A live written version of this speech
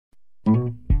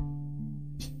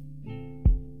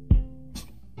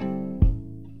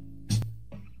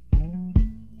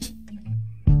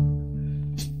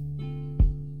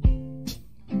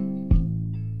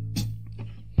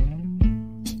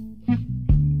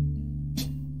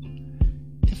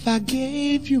if I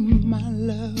gave you my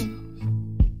love?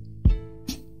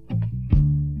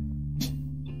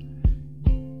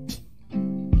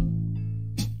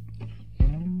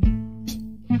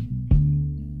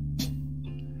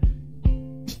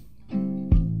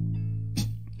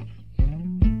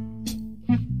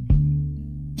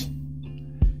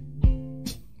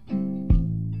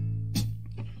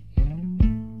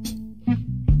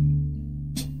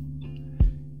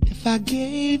 If I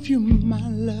gave you my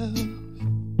love,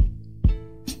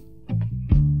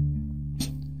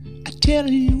 I tell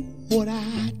you what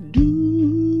I do.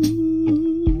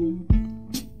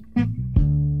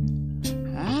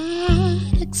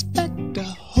 I'd expect a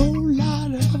whole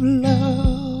lot of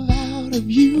love out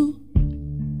of you.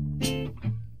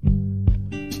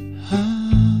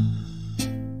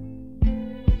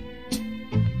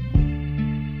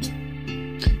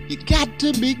 You got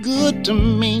to be good to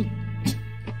me.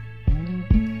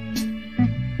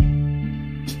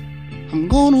 I'm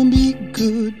gonna be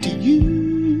good to you.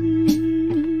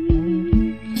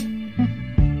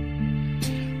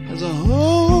 There's a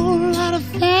whole lot of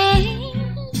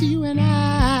things you and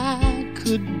I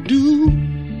could do.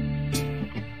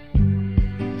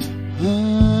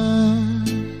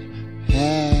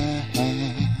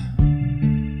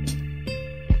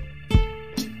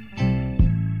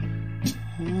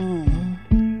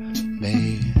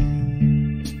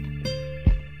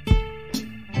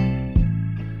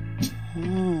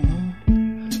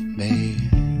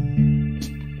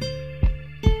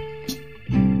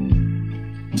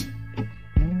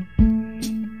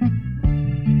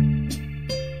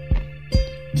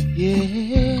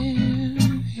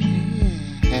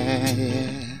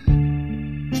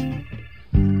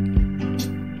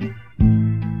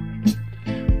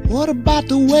 What about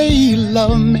the way you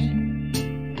love me?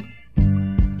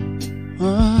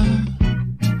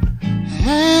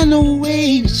 And the way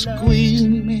you squeeze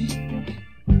me.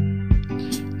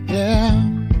 Yeah,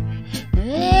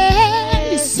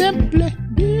 you're simply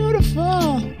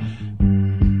beautiful.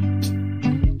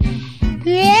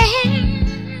 Yeah,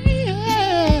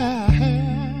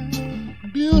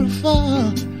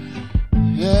 beautiful.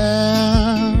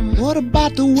 Yeah, what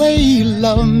about the way you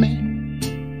love me?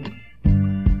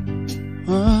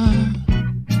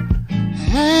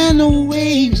 And the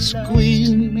way you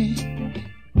squeeze me.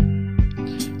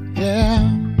 Yeah,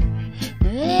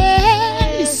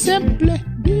 you're simply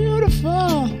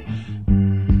beautiful.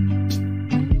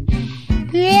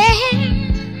 Yeah,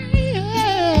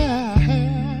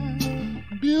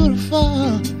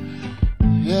 beautiful.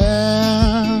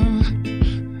 Yeah,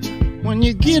 when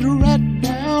you get right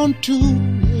down to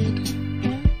it.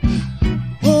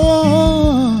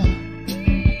 Oh,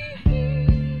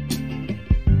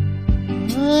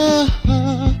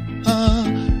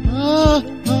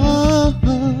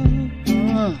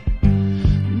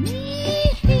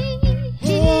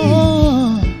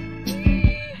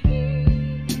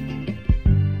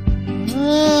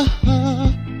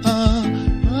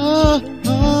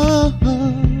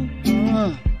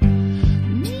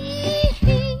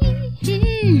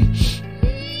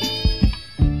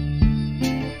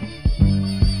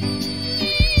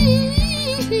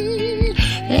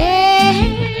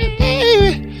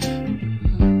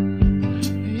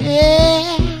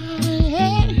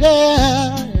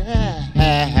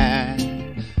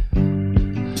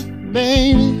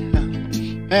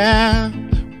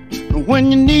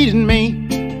 when you needed me,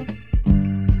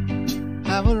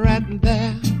 I was right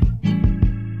there.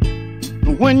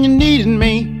 When you needed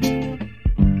me,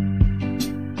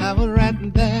 I was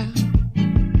right there.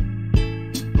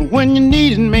 When you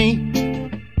needed me,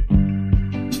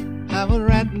 I was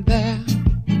right there.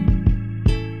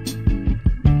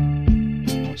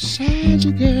 Beside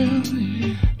you, girl,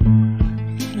 yeah,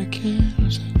 that I care,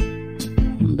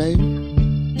 baby.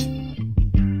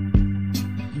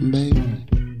 Baby,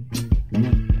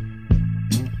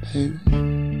 baby,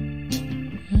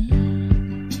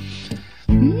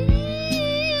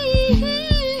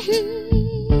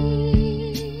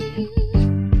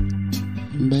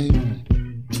 baby, baby.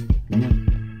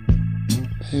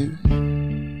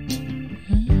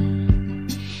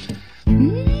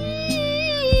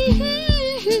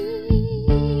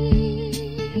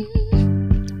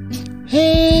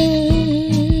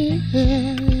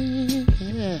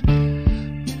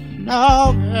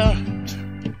 Oh, girl.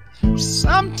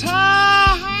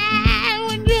 Sometimes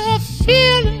when you're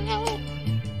feeling low,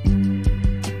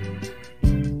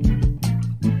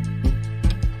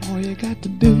 all you got to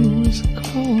do is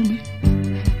call me.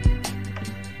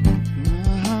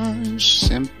 I'm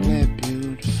simply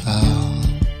beautiful.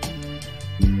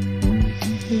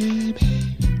 Hey,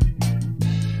 baby,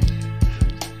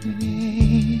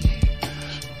 baby.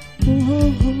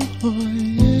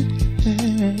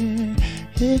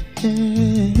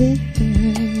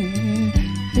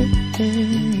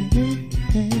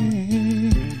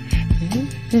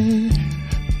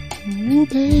 Ooh,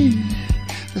 baby,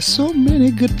 there's so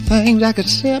many good things I could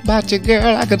say about you,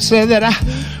 girl. I could say that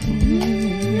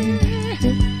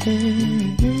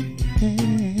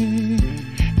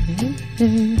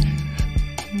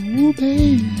ooh,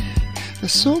 baby,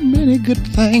 there's so many good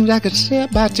things I could say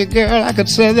about you, girl. I could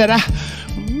say that